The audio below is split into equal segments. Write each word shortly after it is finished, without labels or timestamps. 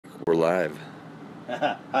We're live.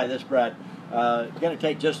 Hi, this is Brad. Going to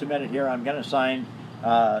take just a minute here. I'm going to sign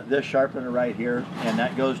this sharpener right here, and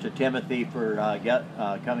that goes to Timothy for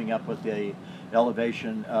coming up with the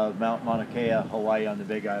elevation of Mount Mauna Kea, Hawaii, on the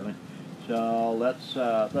Big Island. So let's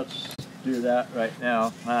do that right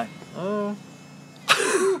now.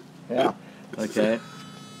 Yeah. Okay.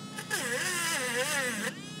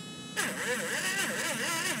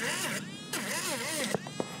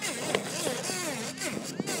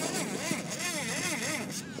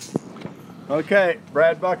 Okay,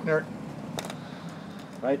 Brad Buckner,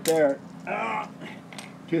 right there,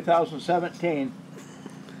 2017.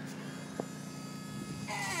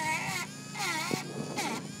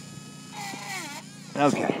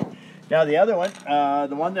 Okay, now the other one,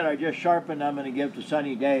 the one that I just sharpened, I'm going to give to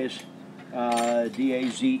Sunny Daze,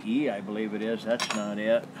 D-A-Z-E, I believe it is. That's not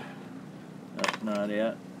it. That's not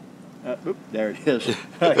it. Oop, there it is.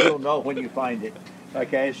 You'll know when you find it.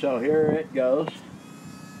 Okay, so here it goes.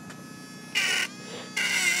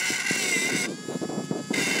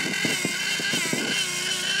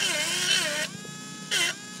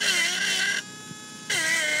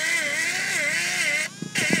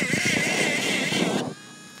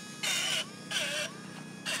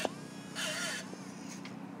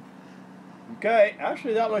 Okay,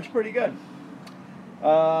 actually that looks pretty good.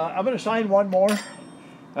 I'm going to sign one more.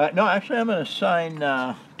 No, actually I'm going to sign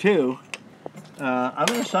two. I'm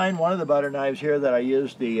going to sign one of the butter knives here that I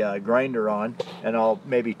used the grinder on, and I'll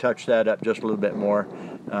maybe touch that up just a little bit more.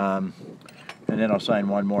 And then I'll sign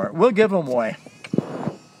one more. We'll give them away.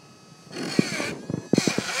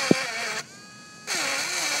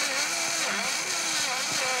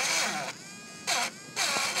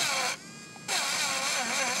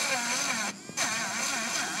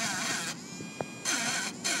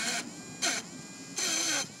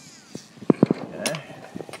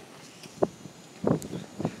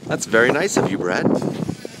 That's very nice of you, Brad.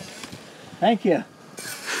 Thank you.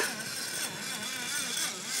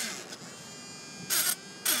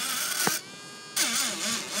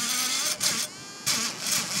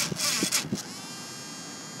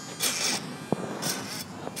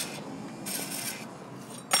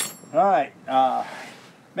 All right,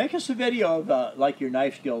 make us a video of like your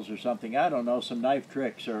knife skills or something. I don't know, some knife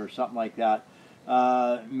tricks or something like that.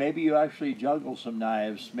 Maybe you actually juggle some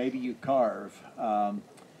knives. Maybe you carve.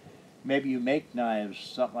 Maybe you make knives,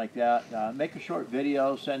 something like that. Make a short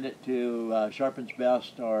video, send it to Sharpens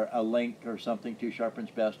Best, or a link or something to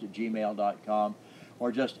sharpensbest@gmail.com,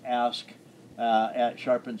 or just ask at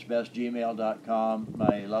sharpensbest@gmail.com.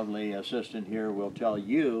 My lovely assistant here will tell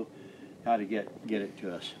you how to get it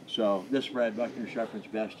to us. So this is Brad Buckner, Sharpens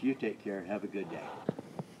Best. You take care. Have a good day.